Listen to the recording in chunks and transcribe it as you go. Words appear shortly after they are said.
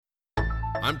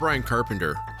I'm Brian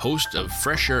Carpenter, host of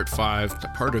Fresh Air at 5, a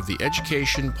part of the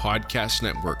Education Podcast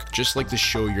Network, just like the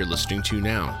show you're listening to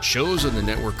now. Shows on the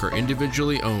network are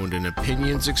individually owned and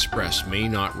opinions expressed may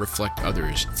not reflect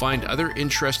others. Find other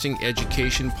interesting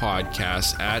education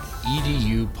podcasts at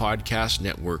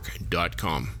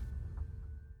edupodcastnetwork.com.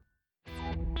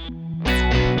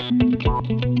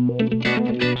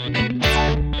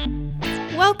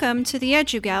 Welcome to the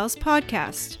EduGals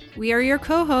podcast. We are your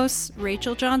co-hosts,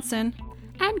 Rachel Johnson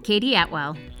and Katie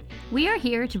Atwell. We are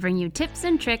here to bring you tips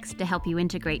and tricks to help you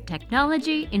integrate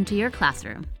technology into your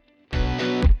classroom.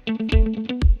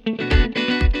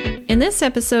 In this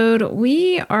episode,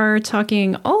 we are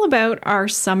talking all about our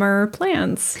summer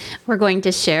plans. We're going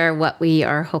to share what we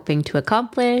are hoping to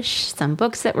accomplish, some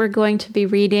books that we're going to be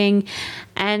reading,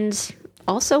 and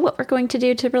also what we're going to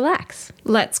do to relax.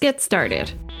 Let's get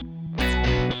started.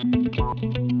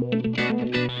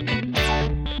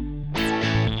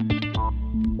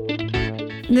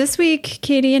 This week,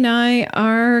 Katie and I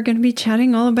are going to be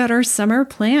chatting all about our summer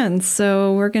plans.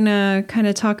 So we're going to kind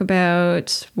of talk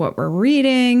about what we're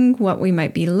reading, what we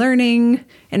might be learning.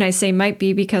 And I say might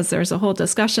be because there's a whole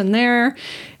discussion there,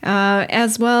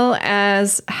 as well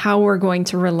as how we're going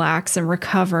to relax and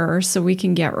recover so we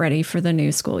can get ready for the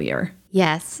new school year.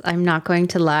 Yes, I'm not going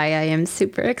to lie. I am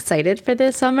super excited for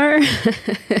this summer.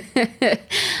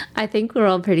 I think we're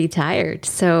all pretty tired.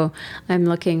 So I'm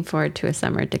looking forward to a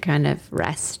summer to kind of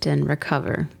rest and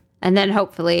recover. And then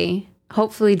hopefully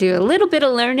do a little bit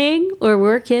of learning or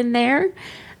work in there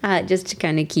just to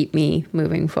kind of keep me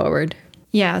moving forward.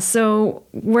 Yeah, so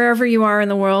wherever you are in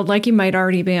the world, like you might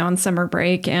already be on summer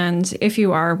break, and if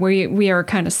you are, we are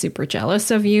kind of super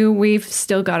jealous of you. We've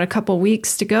still got a couple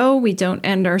weeks to go. We don't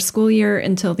end our school year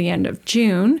until the end of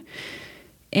June.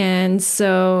 And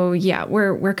so, yeah,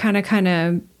 we're kind of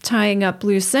tying up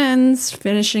loose ends,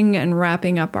 finishing and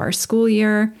wrapping up our school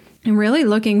year, and really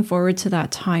looking forward to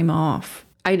that time off.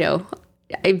 I know.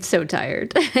 I'm so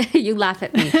tired. You laugh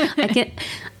at me. I can't...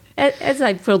 As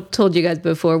I've told you guys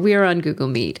before, we are on Google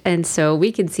Meet, and so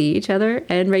we can see each other,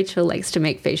 and Rachel likes to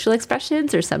make facial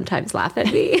expressions or sometimes laugh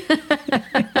at me.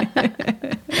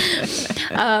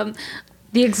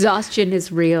 The exhaustion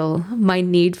is real. My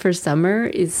need for summer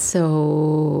is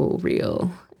so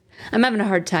real. I'm having a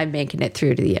hard time making it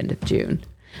through to the end of June,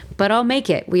 but I'll make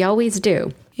it. We always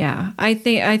do. Yeah, I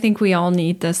think we all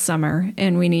need this summer,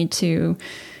 and we need to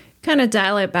kind of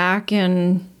dial it back.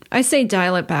 And I say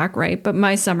dial it back, right? But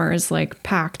my summer is like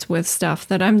packed with stuff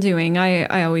that I'm doing.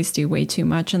 I always do way too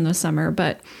much in the summer,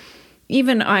 but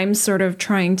even I'm sort of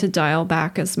trying to dial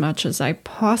back as much as I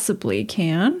possibly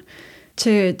can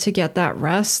to get that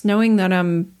rest, knowing that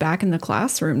I'm back in the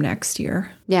classroom next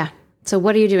year. Yeah. So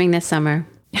what are you doing this summer?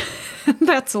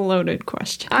 That's a loaded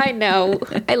question. I know.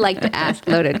 I like to ask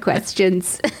loaded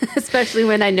questions, especially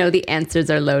when I know the answers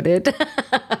are loaded.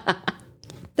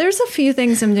 There's a few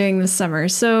things I'm doing this summer.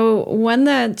 So one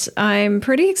that I'm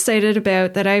pretty excited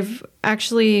about that I've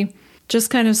actually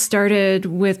just kind of started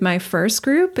with my first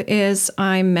group is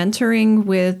I'm mentoring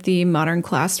with the Modern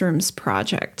Classrooms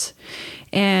project.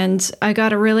 And I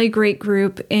got a really great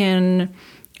group I'm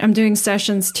doing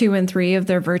sessions 2 and 3 of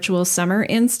their virtual summer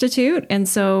institute. And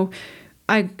so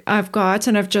I've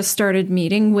just started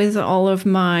meeting with all of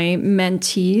my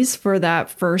mentees for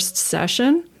that first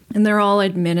session. And they're all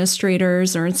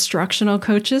administrators or instructional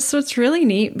coaches. So it's really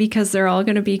neat because they're all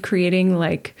going to be creating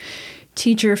like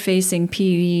teacher-facing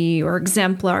PD or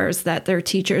exemplars that their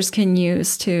teachers can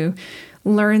use to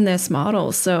learn this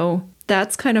model. So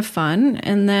that's kind of fun.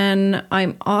 And then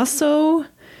I'm also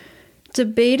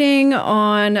debating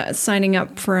on signing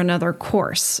up for another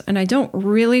course. And I don't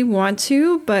really want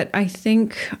to, but I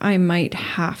think I might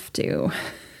have to.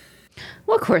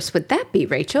 What course would that be,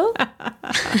 Rachel?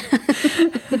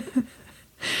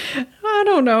 I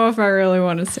don't know if I really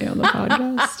want to say on the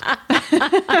podcast.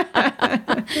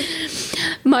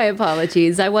 My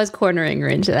apologies. I was cornering her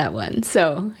into that one,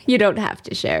 so you don't have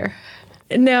to share.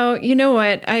 No, you know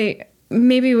what?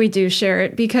 Maybe we do share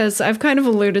it because I've kind of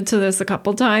alluded to this a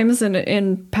couple times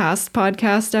in past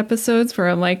podcast episodes where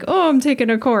I'm like, oh, I'm taking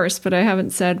a course, but I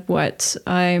haven't said what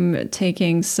I'm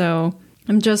taking. So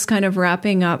I'm just kind of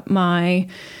wrapping up my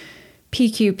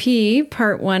PQP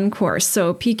Part 1 course.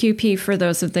 So PQP, for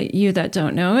those of you that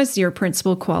don't know, is your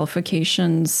Principal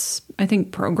Qualifications, I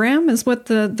think, program is what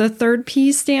the third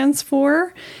P stands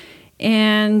for.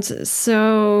 And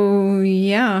so,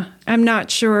 yeah, I'm not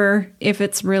sure if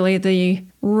it's really the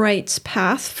right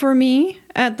path for me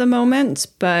at the moment,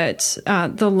 but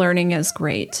the learning is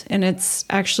great. And it's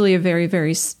actually a very,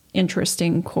 very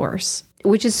interesting course.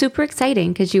 which is super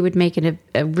exciting because you would make it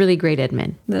a really great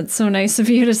admin. That's so nice of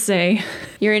you to say.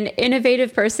 You're an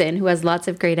innovative person who has lots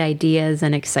of great ideas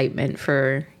and excitement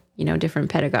for,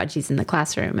 different pedagogies in the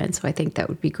classroom. And so I think that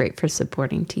would be great for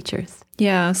supporting teachers.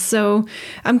 Yeah, so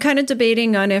I'm kind of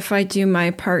debating on if I do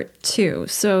my part 2.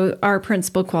 So our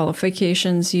principal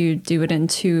qualifications, you do it in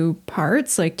 2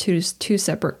 parts, like two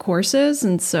separate courses.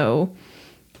 And so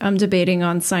I'm debating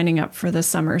on signing up for the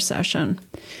summer session.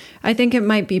 I think it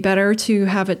might be better to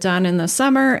have it done in the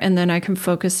summer, and then I can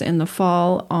focus in the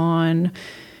fall on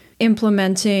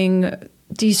implementing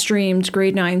de-streamed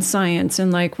grade 9 science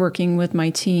and like working with my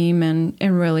team and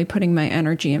really putting my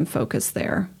energy and focus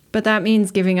there. But that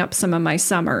means giving up some of my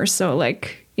summer. So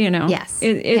Yes.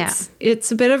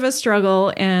 It's a bit of a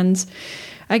struggle. And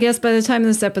I guess by the time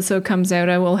this episode comes out,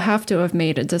 I will have to have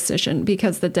made a decision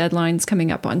because the deadline's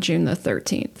coming up on June the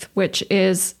 13th, which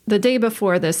is the day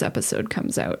before this episode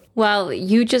comes out. Well,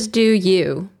 you just do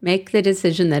you. Make the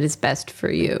decision that is best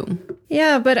for you.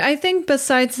 Yeah, but I think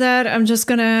besides that, I'm just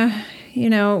going to,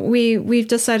 we've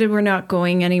decided we're not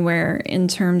going anywhere in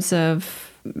terms of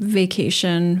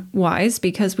vacation wise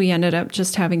because we ended up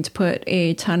just having to put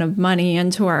a ton of money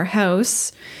into our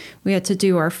house. We had to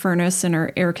do our furnace and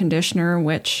our air conditioner,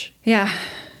 which, kind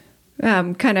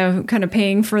of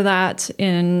paying for that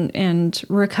and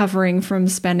recovering from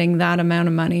spending that amount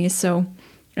of money. So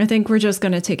I think we're just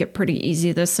going to take it pretty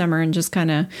easy this summer and just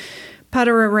kind of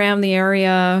putter around the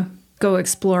area, go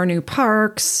explore new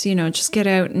parks, just get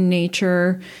out in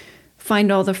nature,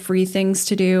 find all the free things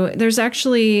to do. There's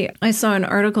actually, I saw an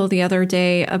article the other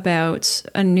day about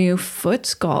a new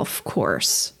foot golf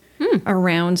course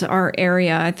around our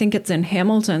area. I think it's in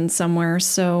Hamilton somewhere.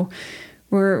 So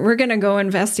we're going to go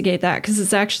investigate that because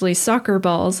it's actually soccer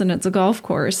balls and it's a golf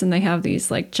course and they have these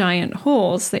like giant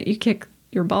holes that you kick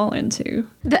your ball into.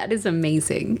 That is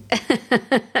amazing.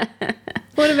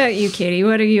 What about you, Katie?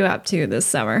 What are you up to this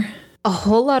summer? A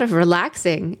whole lot of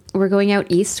relaxing. We're going out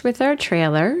east with our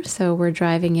trailer, so we're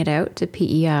driving it out to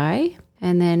PEI,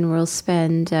 and then we'll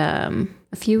spend a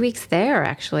few weeks there,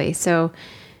 actually. So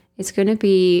it's going to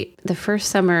be the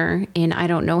first summer in I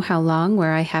don't know how long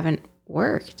where I haven't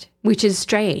worked, which is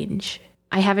strange.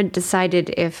 I haven't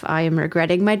decided if I am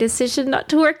regretting my decision not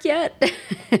to work yet,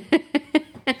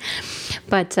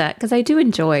 but because I do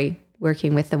enjoy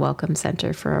working with the Welcome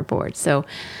Center for our board. So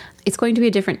it's going to be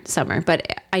a different summer,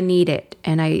 but I need it.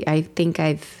 And I think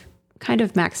I've kind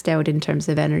of maxed out in terms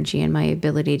of energy and my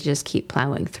ability to just keep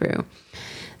plowing through.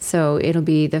 So it'll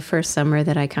be the first summer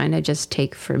that I kind of just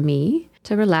take for me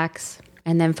to relax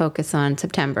and then focus on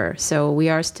September. So we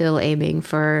are still aiming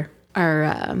for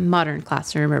our modern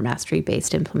classroom or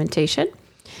mastery-based implementation.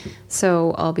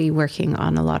 So I'll be working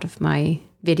on a lot of my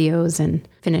videos and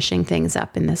finishing things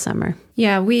up in the summer.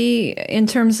 Yeah, we, in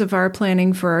terms of our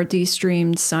planning for our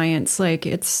de-streamed science,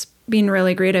 it's been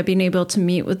really great. I've been able to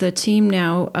meet with the team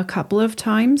now a couple of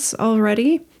times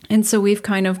already. And so we've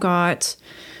kind of got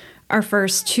our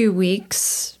first 2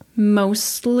 weeks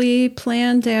mostly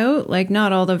planned out. Like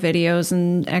not all the videos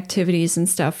and activities and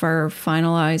stuff are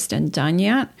finalized and done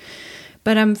yet.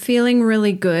 But I'm feeling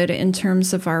really good in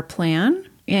terms of our plan.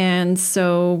 And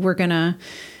so we're going to,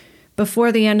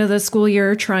 before the end of the school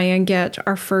year, try and get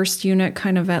our first unit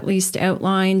kind of at least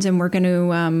outlined. And we're going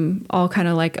to all kind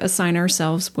of assign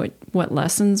ourselves what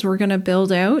lessons we're going to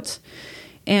build out.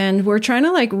 And we're trying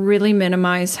to really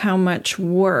minimize how much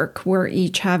work we're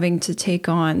each having to take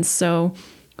on. So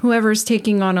whoever's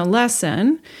taking on a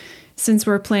lesson, since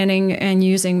we're planning and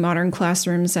using modern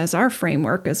classrooms as our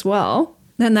framework as well,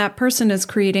 then that person is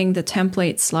creating the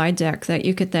template slide deck that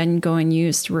you could then go and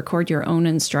use to record your own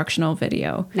instructional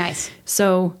video. Nice.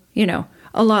 So,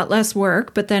 a lot less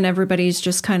work, but then everybody's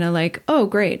just kind of oh,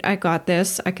 great, I got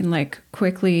this. I can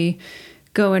quickly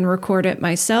go and record it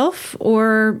myself.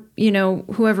 Or,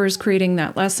 whoever's creating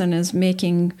that lesson is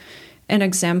making an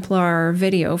exemplar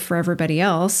video for everybody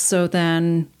else. So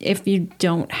then if you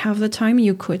don't have the time,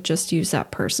 you could just use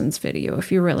that person's video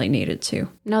if you really needed to.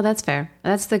 No, that's fair.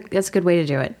 That's a good way to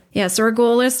do it. Yeah. So our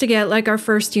goal is to get our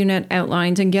first unit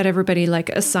outlined and get everybody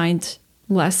assigned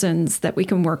lessons that we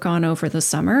can work on over the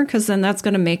summer. Cause then that's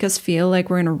going to make us feel like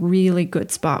we're in a really good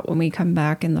spot when we come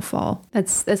back in the fall.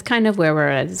 That's kind of where we're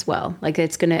at as well.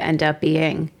 It's going to end up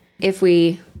being, if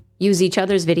we use each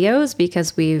other's videos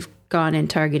because we've gone and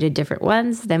targeted different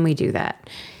ones, then we do that.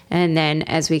 And then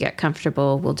as we get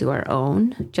comfortable, we'll do our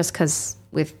own, just because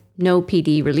with no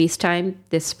PD release time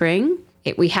this spring,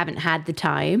 we haven't had the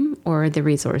time or the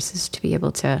resources to be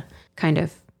able to kind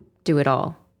of do it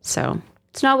all. So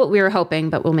It's not what we were hoping,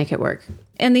 but we'll make it work.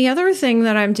 And the other thing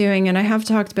that I'm doing, and I have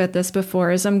talked about this before,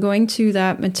 is I'm going to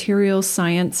that material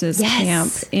sciences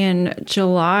camp in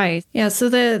July. Yeah, so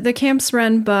the camp's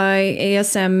run by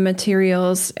ASM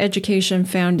Materials Education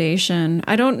Foundation.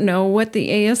 I don't know what the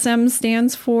ASM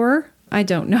stands for. I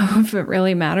don't know if it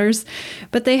really matters,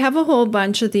 but they have a whole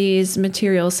bunch of these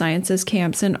material sciences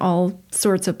camps in all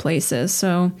sorts of places.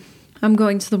 So I'm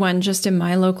going to the one just in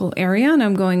my local area, and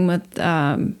I'm going with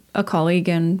a colleague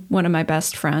and one of my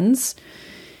best friends.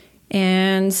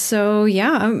 And so,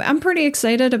 yeah, I'm pretty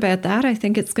excited about that. I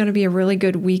think it's going to be a really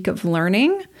good week of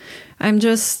learning. I'm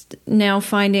just now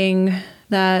finding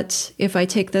that if I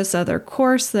take this other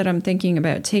course that I'm thinking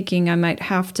about taking, I might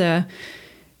have to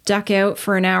duck out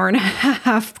for an hour and a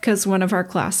half because one of our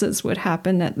classes would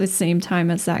happen at the same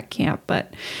time as that camp.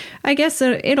 But I guess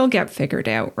it'll get figured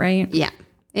out, right? Yeah,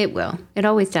 it will. It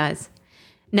always does.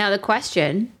 Now, the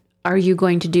question, are you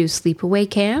going to do sleepaway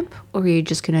camp or are you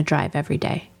just going to drive every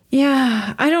day?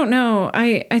 Yeah, I don't know.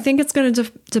 I think it's going to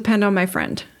depend on my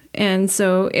friend. And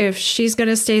so if she's going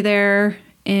to stay there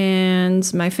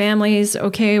and my family's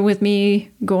okay with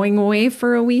me going away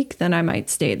for a week, then I might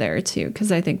stay there too,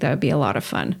 because I think that would be a lot of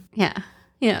fun. Yeah.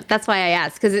 That's why I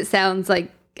asked, because it sounds like,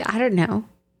 I don't know,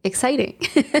 exciting.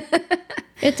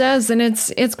 It does. And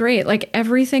it's great. Like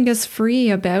everything is free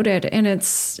about it. And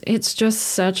it's just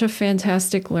such a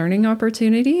fantastic learning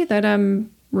opportunity that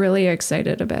I'm really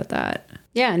excited about that.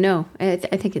 Yeah, no, I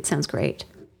think it sounds great.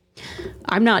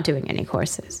 I'm not doing any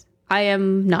courses. I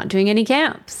am not doing any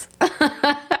camps.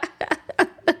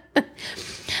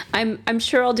 I'm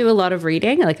sure I'll do a lot of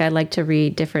reading. Like I like to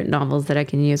read different novels that I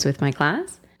can use with my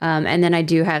class. And then I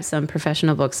do have some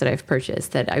professional books that I've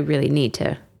purchased that I really need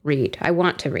to read. I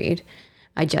want to read.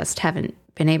 I just haven't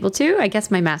been able to. I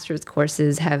guess my master's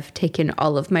courses have taken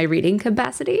all of my reading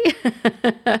capacity.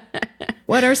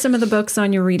 What are some of the books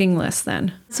on your reading list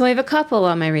then? So I have a couple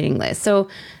on my reading list. So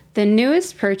the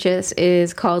newest purchase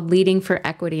is called Leading for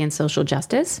Equity and Social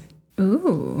Justice.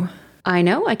 Ooh. I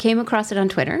know. I came across it on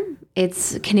Twitter.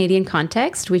 It's Canadian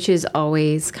context, which is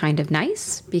always kind of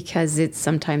nice because it's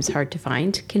sometimes hard to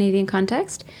find Canadian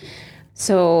context.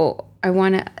 So I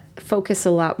want to focus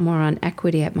a lot more on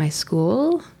equity at my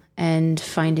school and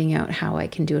finding out how I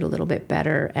can do it a little bit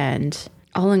better and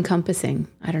all-encompassing.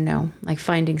 I don't know, like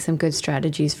finding some good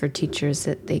strategies for teachers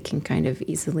that they can kind of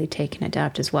easily take and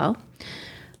adapt as well.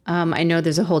 I know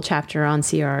there's a whole chapter on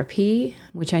CRRP,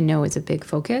 which I know is a big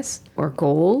focus or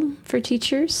goal for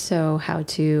teachers. So how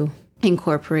to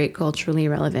incorporate culturally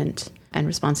relevant and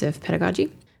responsive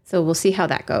pedagogy. So we'll see how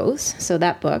that goes. So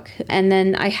that book. And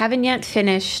then I haven't yet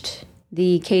finished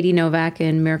the Katie Novak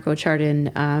and Mirko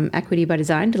Chardin Equity by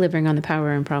Design, Delivering on the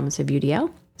Power and Promise of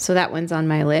UDL. So that one's on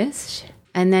my list.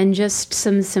 And then just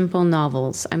some simple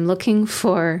novels. I'm looking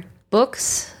for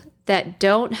books that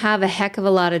don't have a heck of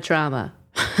a lot of drama,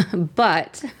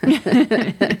 but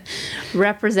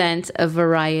represent a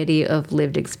variety of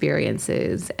lived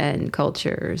experiences and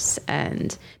cultures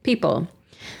and people.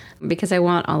 Because I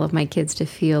want all of my kids to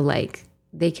feel like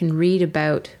they can read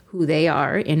about who they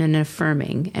are in an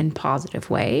affirming and positive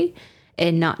way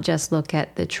and not just look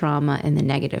at the trauma and the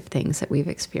negative things that we've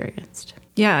experienced.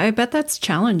 Yeah, I bet that's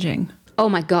challenging. Oh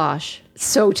my gosh,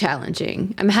 so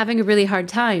challenging. I'm having a really hard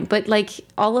time. But like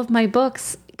all of my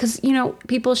books, because,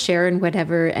 people share and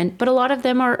whatever, but a lot of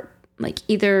them are like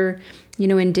either,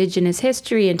 Indigenous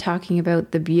history and talking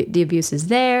about the abuses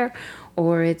there,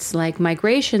 or it's like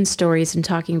migration stories and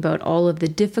talking about all of the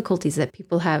difficulties that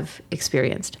people have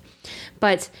experienced.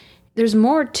 But there's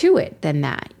more to it than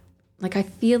that. Like, I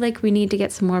feel like we need to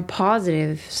get some more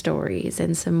positive stories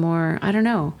and some more, I don't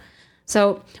know.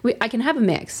 So I can have a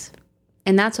mix,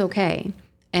 and that's okay.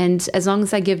 And as long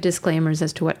as I give disclaimers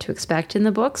as to what to expect in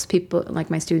the books, people,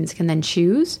 like my students, can then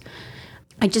choose.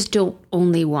 I just don't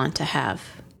only want to have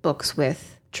books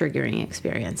with triggering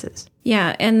experiences.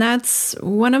 Yeah, and that's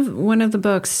one of the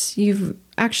books you've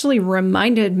actually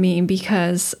reminded me,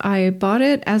 because I bought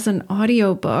it as an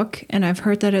audiobook, and I've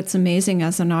heard that it's amazing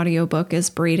as an audiobook, is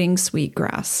Braiding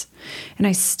Sweetgrass. And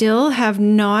I still have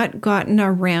not gotten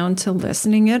around to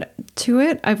listening to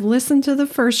it. I've listened to the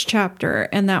first chapter,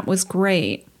 and that was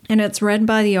great. And it's read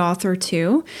by the author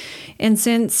too. And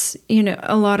since,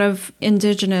 a lot of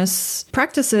Indigenous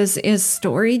practices is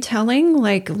storytelling,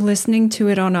 like listening to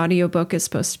it on audiobook is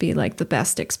supposed to be like the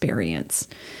best experience.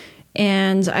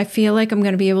 And I feel like I'm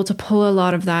going to be able to pull a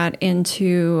lot of that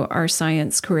into our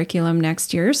science curriculum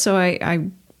next year. So I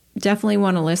definitely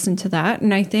want to listen to that.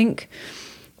 And I think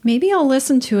maybe I'll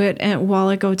listen to it while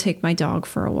I go take my dog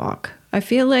for a walk. I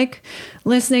feel like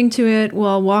listening to it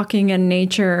while walking in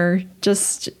nature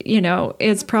just,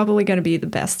 is probably going to be the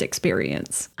best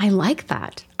experience. I like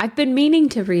that. I've been meaning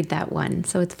to read that one,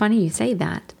 so it's funny you say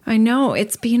that. I know.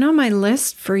 It's been on my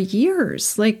list for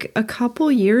years, like a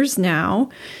couple years now.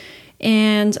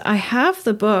 And I have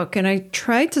the book, and I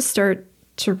tried to start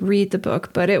to read the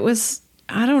book, but it was,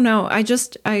 I don't know.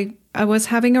 I was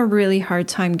having a really hard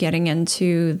time getting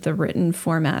into the written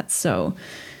format. So,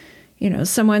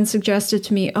 someone suggested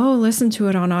to me, oh, listen to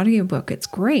it on audiobook. It's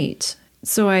great.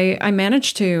 So I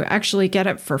managed to actually get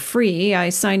it for free. I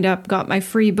signed up, got my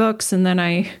free books, and then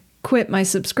I quit my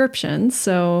subscription.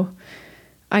 So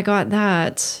I got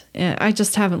that. I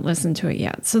just haven't listened to it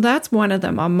yet. So that's one of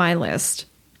them on my list.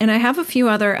 And I have a few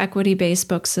other equity-based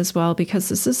books as well, because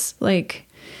this is like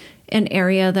an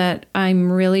area that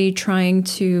I'm really trying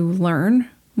to learn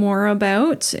more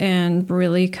about and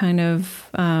really kind of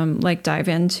dive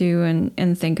into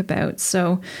and think about.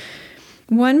 So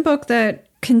one book that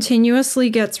continuously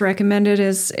gets recommended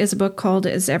is a book called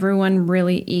Is Everyone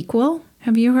Really Equal?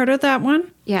 Have you heard of that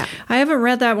one? Yeah. I haven't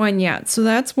read that one yet. So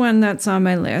that's one that's on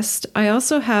my list. I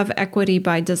also have Equity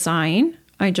by Design.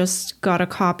 I just got a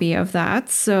copy of that.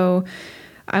 So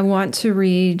I want to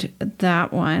read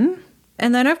that one.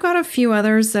 And then I've got a few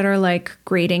others that are like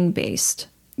grading based.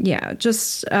 Yeah,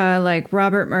 just like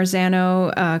Robert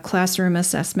Marzano, Classroom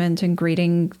Assessment and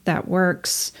Grading That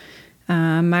Works.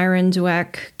 Myron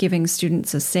Dweck, Giving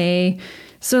Students a Say.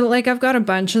 So like I've got a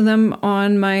bunch of them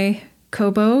on my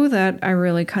Kobo that I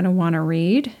really kind of want to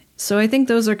read. So I think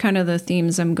those are kind of the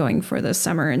themes I'm going for this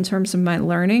summer in terms of my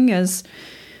learning, as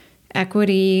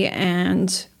equity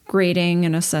and grading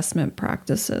and assessment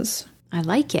practices. I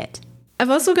like it. I've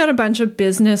also got a bunch of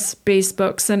business-based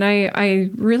books, and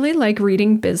I really like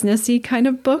reading business-y kind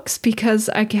of books because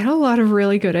I get a lot of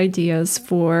really good ideas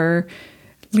for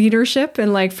leadership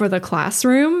and like for the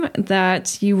classroom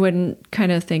that you wouldn't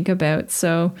kind of think about.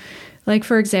 So like,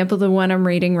 for example, the one I'm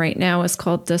reading right now is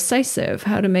called Decisive: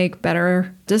 How to Make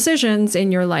Better Decisions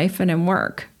in Your Life and in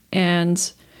Work.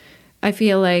 And I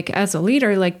feel like as a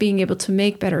leader, like being able to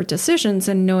make better decisions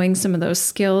and knowing some of those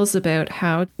skills about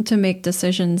how to make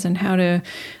decisions and how to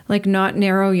like not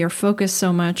narrow your focus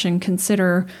so much and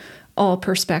consider all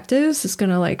perspectives is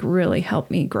going to like really help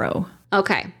me grow.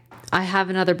 Okay. I have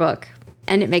another book,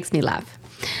 and it makes me laugh.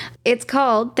 It's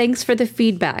called Thanks for the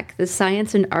Feedback: The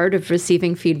Science and Art of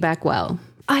Receiving Feedback Well.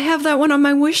 I have that one on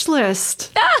my wish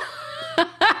list.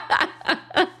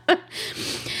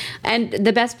 And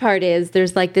the best part is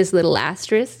there's like this little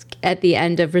asterisk at the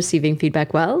end of Receiving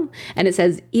Feedback Well, and it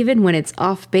says, even when it's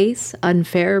off base,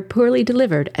 unfair, poorly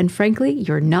delivered, and frankly,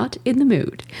 you're not in the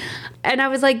mood. And I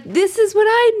was like, this is what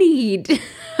I need.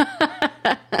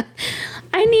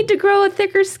 I need to grow a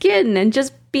thicker skin and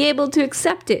just be able to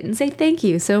accept it and say thank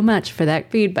you so much for that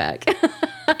feedback.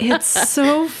 It's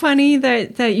so funny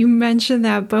that you mentioned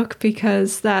that book,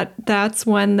 because that's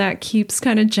one that keeps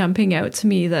kind of jumping out to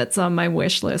me. That's on my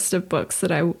wish list of books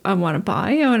that I want to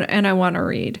buy and I want to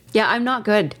read. Yeah, I'm not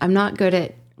good.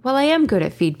 Well, I am good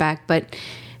at feedback, but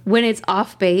when it's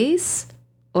off base,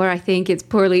 or I think it's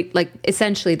poorly, like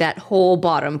essentially that whole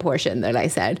bottom portion that I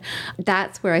said,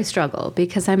 that's where I struggle,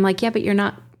 because I'm like, yeah, but you're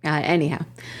not. Anyhow,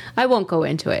 I won't go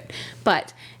into it,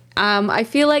 but I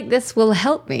feel like this will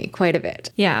help me quite a bit.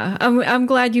 Yeah, I'm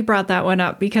glad you brought that one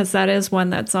up, because that is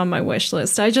one that's on my wish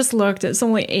list. I just looked; it's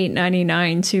only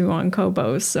 $8.99 too on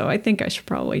Kobo, so I think I should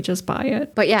probably just buy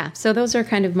it. But yeah, so those are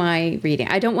kind of my reading.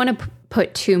 I don't want to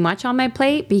put too much on my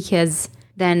plate, because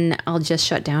then I'll just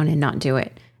shut down and not do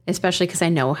it, especially because I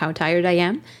know how tired I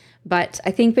am. But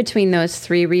I think between those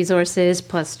 3 resources,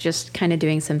 plus just kind of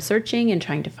doing some searching and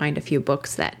trying to find a few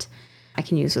books that I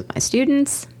can use with my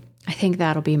students, I think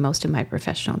that'll be most of my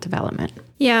professional development.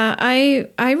 Yeah, I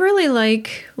really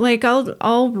like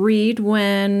I'll read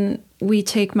when we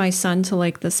take my son to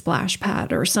like the splash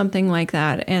pad or something like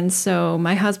that. And so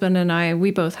my husband and I, we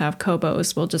both have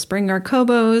Kobos. We'll just bring our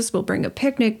Kobos, we'll bring a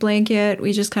picnic blanket.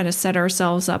 We just kind of set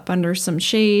ourselves up under some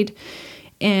shade,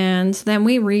 and then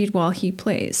we read while he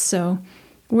plays. So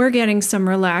we're getting some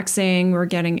relaxing, we're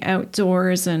getting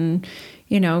outdoors and,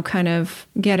 kind of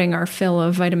getting our fill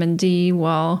of vitamin D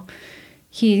while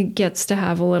he gets to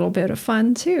have a little bit of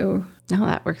fun too. Oh,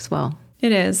 that works well.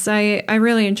 It is. I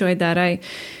really enjoyed that.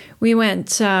 We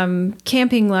went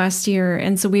camping last year,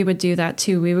 and so we would do that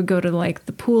too. We would go to like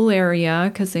the pool area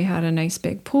because they had a nice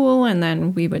big pool, and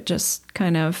then we would just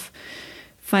kind of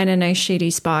find a nice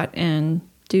shady spot and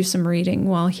do some reading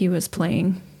while he was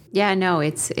playing. Yeah, no,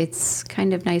 it's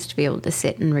kind of nice to be able to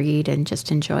sit and read and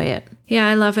just enjoy it. Yeah,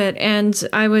 I love it. And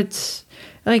I would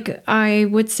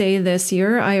say this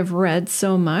year I have read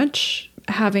so much,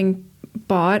 having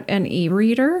bought an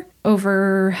e-reader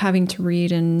over having to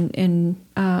read in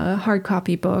hard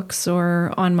copy books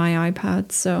or on my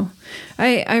iPad. So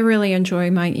I really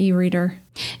enjoy my e-reader.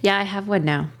 Yeah, I have one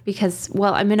now because,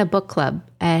 well, I'm in a book club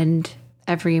and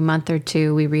every month or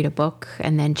two we read a book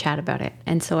and then chat about it.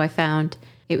 And so I found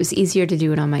it was easier to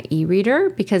do it on my e-reader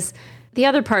because the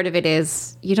other part of it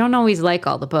is you don't always like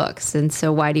all the books. And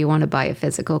so why do you want to buy a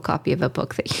physical copy of a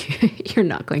book that you're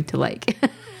not going to like?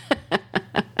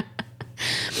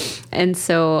 And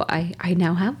so I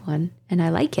now have one and I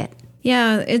like it.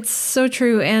 Yeah, it's so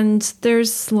true. And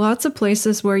there's lots of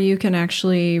places where you can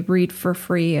actually read for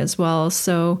free as well.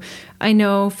 So I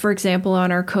know, for example,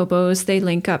 on our Kobos, they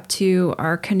link up to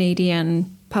our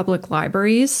Canadian public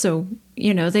libraries. So,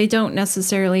 you know, they don't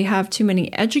necessarily have too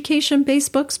many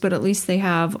education-based books, but at least they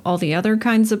have all the other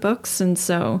kinds of books. And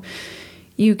so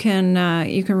you can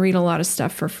read a lot of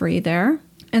stuff for free there.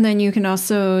 And then you can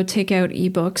also take out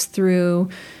ebooks through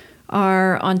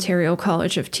our Ontario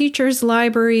College of Teachers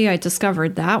library. I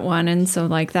discovered that one. And so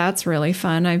that's really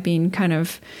fun. I've been kind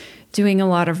of doing a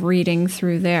lot of reading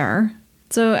through there.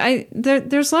 So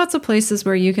there's lots of places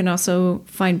where you can also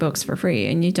find books for free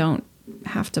and you don't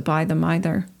have to buy them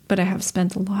either. But I have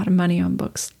spent a lot of money on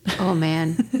books. Oh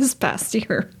man. This past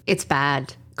year. It's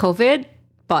bad. COVID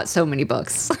bought so many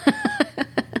books.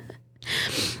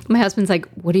 My husband's like,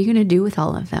 what are you going to do with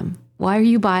all of them? Why are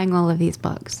you buying all of these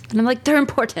books? And I'm like, they're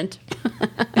important.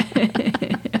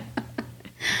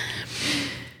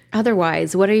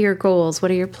 Otherwise, what are your goals?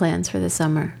 What are your plans for the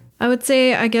summer? I would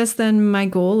say, I guess then my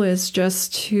goal is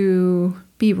just to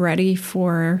be ready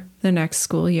for the next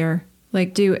school year.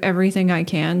 Do everything I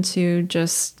can to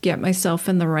just get myself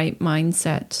in the right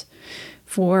mindset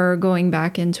for going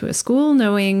back into a school,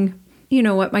 knowing,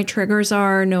 what my triggers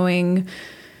are, knowing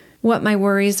what my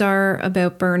worries are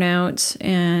about burnout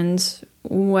and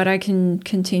what I can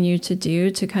continue to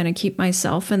do to kind of keep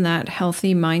myself in that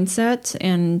healthy mindset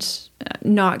and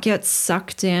not get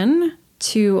sucked in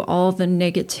to all the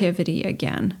negativity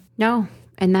again. No,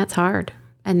 and that's hard.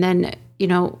 And then,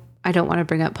 I don't want to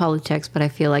bring up politics, but I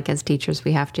feel like as teachers,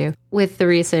 we have to. With the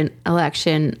recent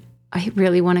election, I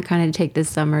really want to kind of take this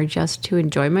summer just to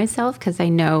enjoy myself because I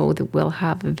know that we'll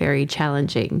have a very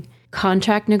challenging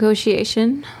contract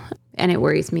negotiation and it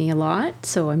worries me a lot.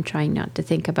 So I'm trying not to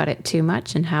think about it too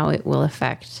much and how it will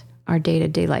affect our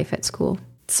day-to-day life at school.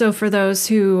 So for those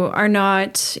who are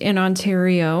not in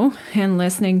Ontario and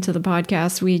listening to the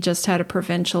podcast, we just had a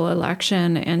provincial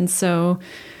election. And so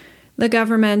the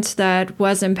government that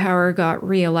was in power got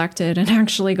reelected and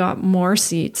actually got more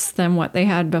seats than what they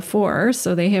had before.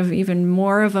 So they have even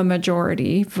more of a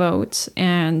majority vote.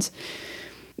 And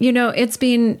it's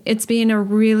been a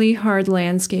really hard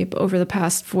landscape over the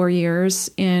past 4 years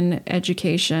in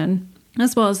education,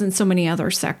 as well as in so many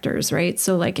other sectors, right?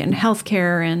 So in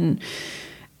healthcare and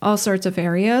all sorts of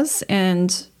areas.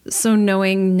 And so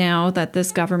knowing now that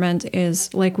this government is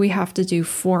we have to do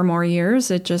 4 more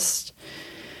years, it just,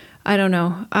 I don't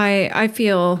know. I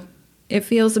feel it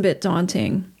feels a bit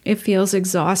daunting. It feels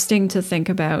exhausting to think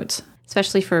about.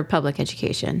 Especially for public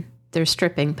education. They're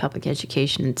stripping public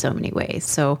education in so many ways.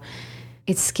 So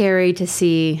it's scary to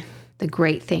see the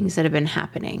great things that have been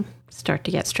happening start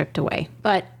to get stripped away.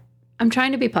 But I'm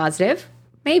trying to be positive.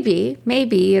 Maybe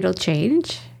it'll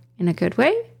change in a good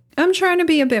way. I'm trying to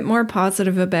be a bit more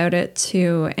positive about it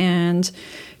too. And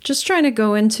just trying to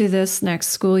go into this next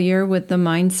school year with the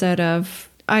mindset of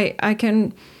I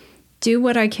can do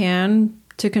what I can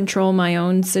to control my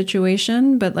own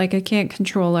situation, but I can't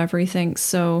control everything.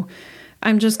 So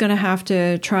I'm just going to have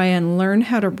to try and learn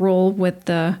how to roll with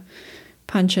the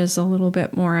punches a little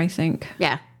bit more, I think.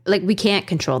 Yeah. We can't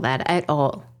control that at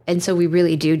all. And so we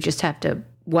really do just have to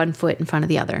one foot in front of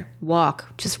the other.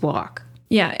 Just walk.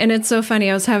 Yeah. And it's so funny.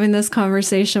 I was having this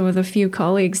conversation with a few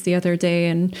colleagues the other day,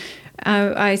 and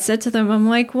I said to them, I'm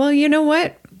like, well, you know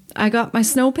what? I got my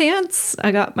snow pants,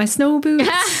 I got my snow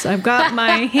boots, I've got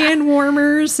my hand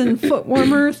warmers and foot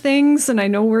warmer things, and I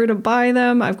know where to buy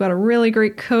them. I've got a really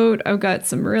great coat. I've got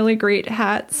some really great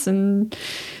hats and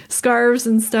scarves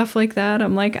and stuff like that.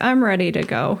 I'm I'm ready to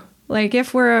go.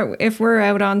 If we're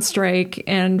out on strike,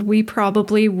 and we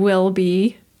probably will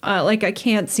be, I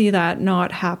can't see that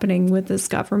not happening with this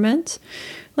government.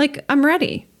 I'm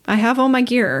ready. I have all my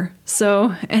gear.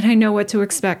 So, and I know what to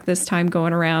expect this time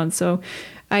going around. So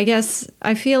I guess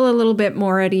I feel a little bit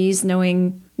more at ease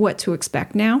knowing what to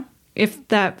expect now, if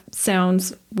that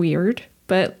sounds weird.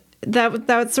 But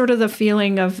that's sort of the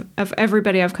feeling of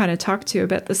everybody I've kind of talked to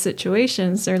about the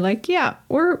situations. They're like, yeah,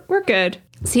 we're good.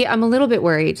 See, I'm a little bit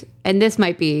worried. And this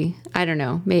might be, I don't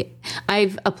know.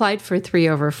 I've applied for 3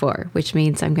 over 4, which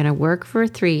means I'm going to work for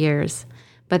 3 years,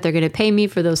 but they're going to pay me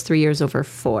for those 3 years over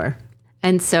 4.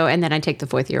 And then I take the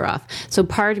 4th year off. So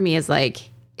part of me is like,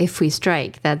 if we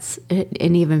strike, that's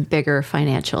an even bigger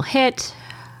financial hit.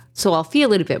 So I'll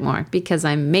feel it a bit more because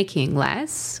I'm making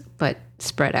less, but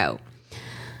spread out.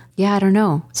 Yeah, I don't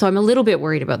know. So I'm a little bit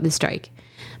worried about the strike.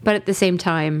 But at the same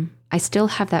time, I still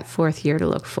have that 4th year to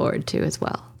look forward to as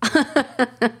well.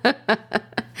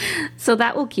 So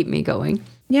that will keep me going.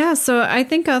 Yeah, so I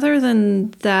think other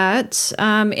than that,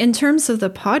 in terms of the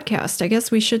podcast, I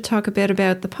guess we should talk a bit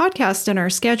about the podcast and our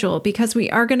schedule, because we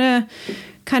are going to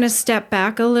kind of step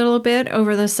back a little bit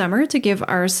over the summer to give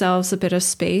ourselves a bit of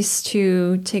space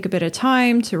to take a bit of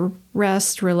time to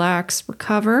rest, relax,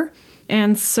 recover.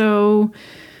 And so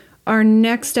our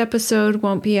next episode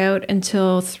won't be out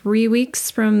until 3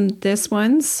 weeks from this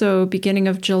one, so beginning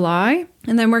of July.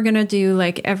 And then we're going to do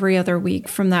like every other week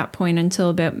from that point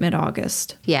until about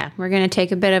mid-August. Yeah, we're going to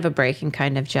take a bit of a break and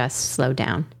kind of just slow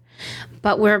down.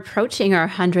 But we're approaching our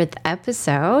 100th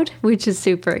episode, which is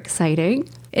super exciting.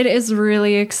 It is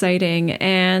really exciting,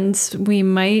 and we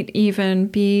might even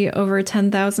be over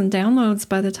 10,000 downloads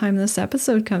by the time this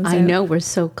episode comes out. I know, we're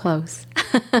so close.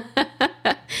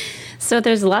 So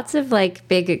there's lots of like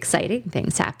big, exciting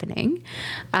things happening.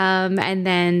 And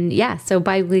then, so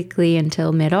bi-weekly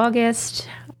until mid-August,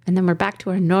 and then we're back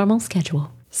to our normal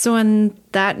schedule. So on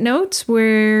that note,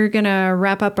 we're going to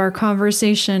wrap up our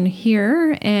conversation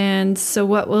here. And so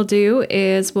what we'll do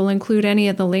is we'll include any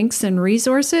of the links and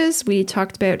resources we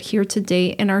talked about here today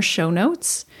in our show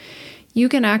notes. You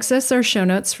can access our show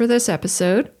notes for this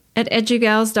episode at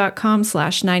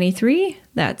edugals.com/93.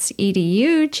 That's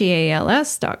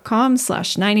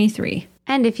edugals.com/93.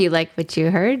 And if you like what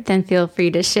you heard, then feel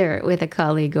free to share it with a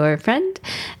colleague or a friend.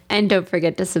 And don't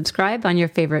forget to subscribe on your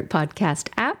favorite podcast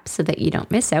app so that you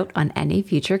don't miss out on any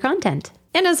future content.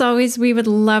 And as always, we would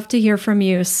love to hear from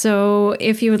you. So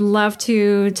if you would love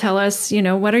to tell us,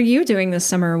 what are you doing this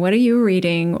summer? What are you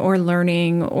reading or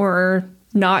learning or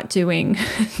not doing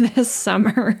this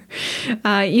summer?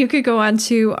 You could go on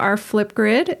to our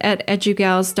Flipgrid at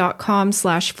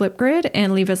edugals.com/Flipgrid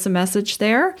and leave us a message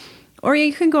there. Or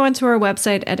you can go onto our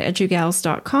website at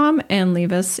edugals.com and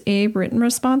leave us a written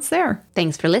response there.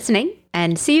 Thanks for listening,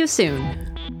 and see you soon.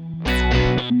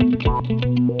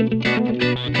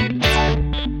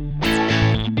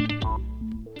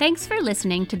 Thanks for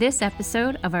listening to this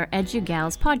episode of our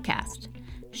EduGals podcast.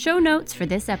 Show notes for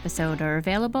this episode are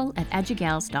available at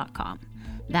edugals.com.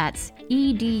 That's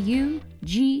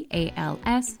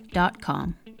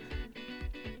edugals.com.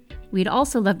 We'd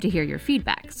also love to hear your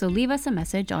feedback, so leave us a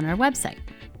message on our website.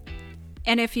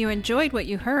 And if you enjoyed what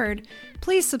you heard,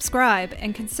 please subscribe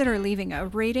and consider leaving a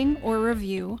rating or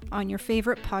review on your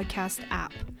favorite podcast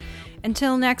app.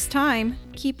 Until next time,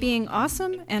 keep being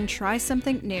awesome and try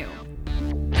something new.